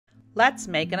Let's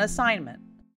make an assignment.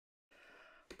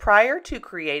 Prior to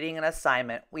creating an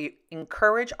assignment, we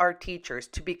encourage our teachers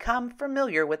to become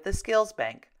familiar with the Skills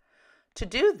Bank. To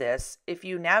do this, if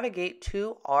you navigate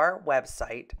to our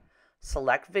website,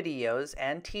 select Videos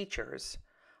and Teachers,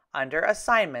 under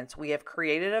Assignments, we have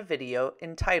created a video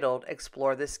entitled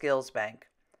Explore the Skills Bank.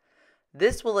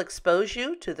 This will expose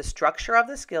you to the structure of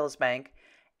the Skills Bank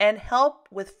and help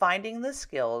with finding the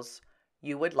skills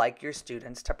you would like your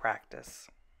students to practice.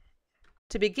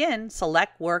 To begin,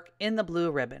 select Work in the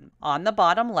blue ribbon. On the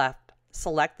bottom left,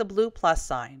 select the blue plus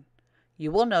sign.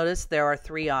 You will notice there are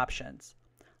three options.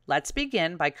 Let's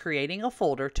begin by creating a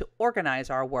folder to organize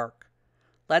our work.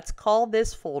 Let's call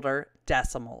this folder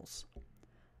Decimals.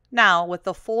 Now, with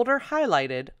the folder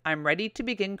highlighted, I'm ready to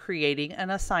begin creating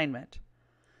an assignment.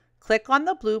 Click on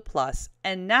the blue plus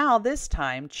and now this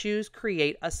time choose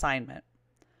Create Assignment.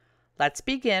 Let's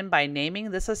begin by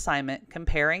naming this assignment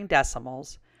Comparing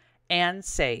Decimals and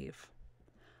save.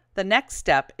 The next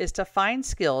step is to find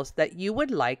skills that you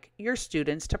would like your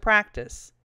students to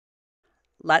practice.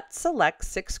 Let's select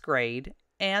 6th grade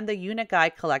and the Unit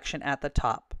Guide collection at the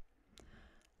top.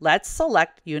 Let's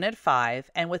select Unit 5,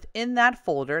 and within that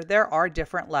folder there are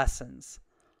different lessons.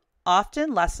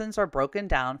 Often lessons are broken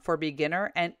down for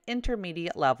beginner and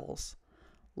intermediate levels.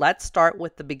 Let's start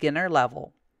with the beginner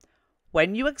level.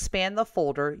 When you expand the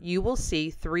folder, you will see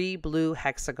 3 blue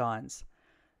hexagons.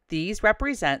 These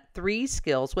represent 3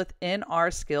 skills within our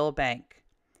skill bank.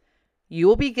 You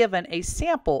will be given a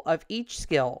sample of each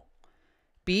skill.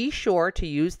 Be sure to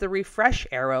use the refresh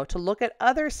arrow to look at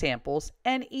other samples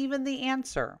and even the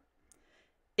answer.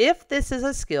 If this is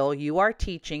a skill you are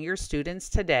teaching your students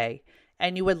today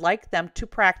and you would like them to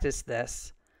practice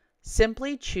this,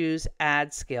 simply choose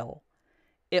Add Skill.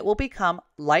 It will become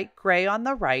light gray on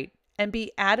the right and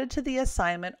be added to the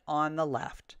assignment on the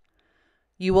left.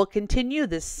 You will continue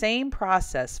this same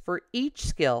process for each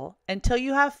skill until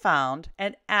you have found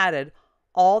and added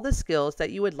all the skills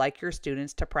that you would like your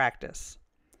students to practice.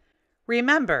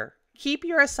 Remember, keep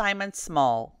your assignments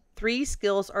small, 3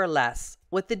 skills or less,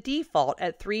 with the default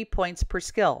at 3 points per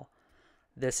skill.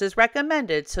 This is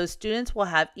recommended so students will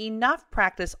have enough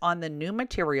practice on the new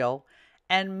material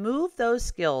and move those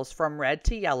skills from red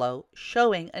to yellow,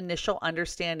 showing initial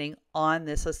understanding on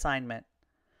this assignment.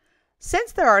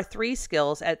 Since there are 3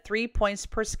 skills at 3 points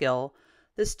per skill,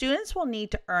 the students will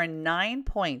need to earn 9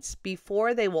 points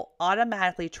before they will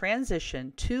automatically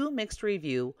transition to mixed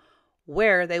review,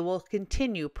 where they will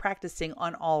continue practicing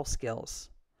on all skills.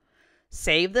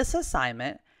 Save this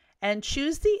assignment and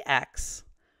choose the X.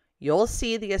 You'll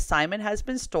see the assignment has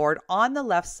been stored on the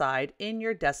left side in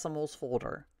your Decimals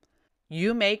folder.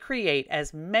 You may create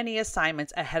as many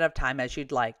assignments ahead of time as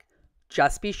you'd like.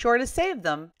 Just be sure to save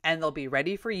them and they'll be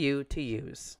ready for you to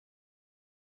use.